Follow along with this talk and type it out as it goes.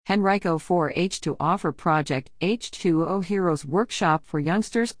Henrico 4-H to offer Project H2O Heroes workshop for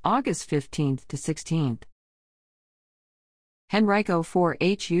youngsters August 15th to 16th. Henrico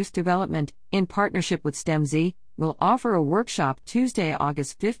 4-H Youth Development, in partnership with STEMZ, will offer a workshop Tuesday,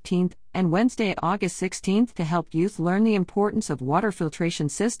 August 15th and Wednesday, August 16th to help youth learn the importance of water filtration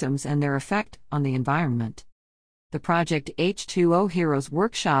systems and their effect on the environment. The Project H2O Heroes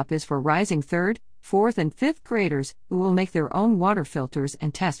workshop is for rising 3rd, 4th and 5th graders who will make their own water filters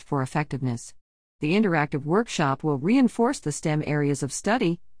and test for effectiveness. The interactive workshop will reinforce the STEM areas of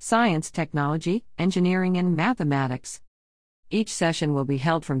study: science, technology, engineering, and mathematics. Each session will be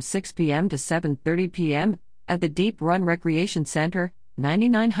held from 6 p.m. to 7:30 p.m. at the Deep Run Recreation Center,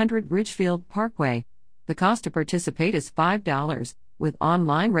 9900 Ridgefield Parkway. The cost to participate is $5, with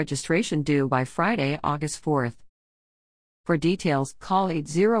online registration due by Friday, August 4th. For details, call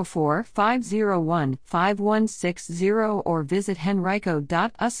 804-501-5160 or visit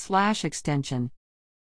henrico.us/extension.